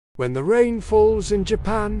When the rain falls in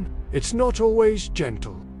Japan, it's not always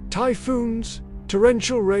gentle. Typhoons,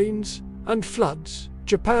 torrential rains, and floods.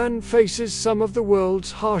 Japan faces some of the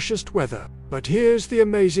world's harshest weather. But here's the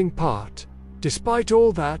amazing part. Despite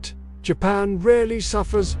all that, Japan rarely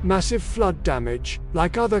suffers massive flood damage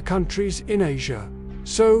like other countries in Asia.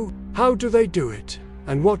 So, how do they do it?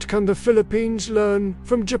 And what can the Philippines learn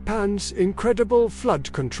from Japan's incredible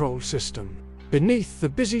flood control system? Beneath the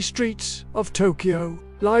busy streets of Tokyo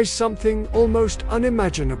lies something almost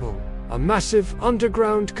unimaginable. A massive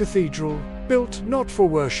underground cathedral built not for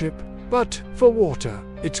worship, but for water.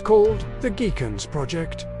 It's called the Geekans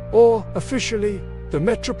Project, or officially, the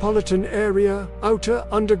Metropolitan Area Outer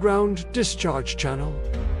Underground Discharge Channel.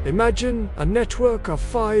 Imagine a network of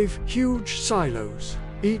 5 huge silos,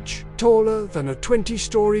 each taller than a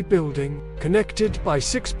 20-story building, connected by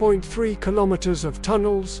 6.3 kilometers of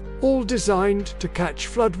tunnels, all designed to catch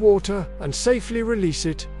floodwater and safely release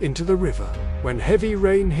it into the river. When heavy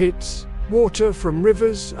rain hits, water from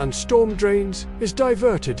rivers and storm drains is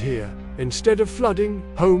diverted here, instead of flooding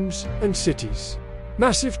homes and cities.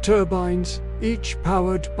 Massive turbines, each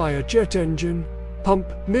powered by a jet engine, pump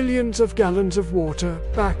millions of gallons of water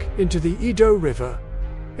back into the Edo River.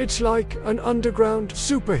 It's like an underground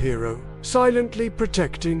superhero, silently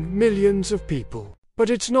protecting millions of people. But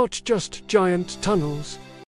it's not just giant tunnels.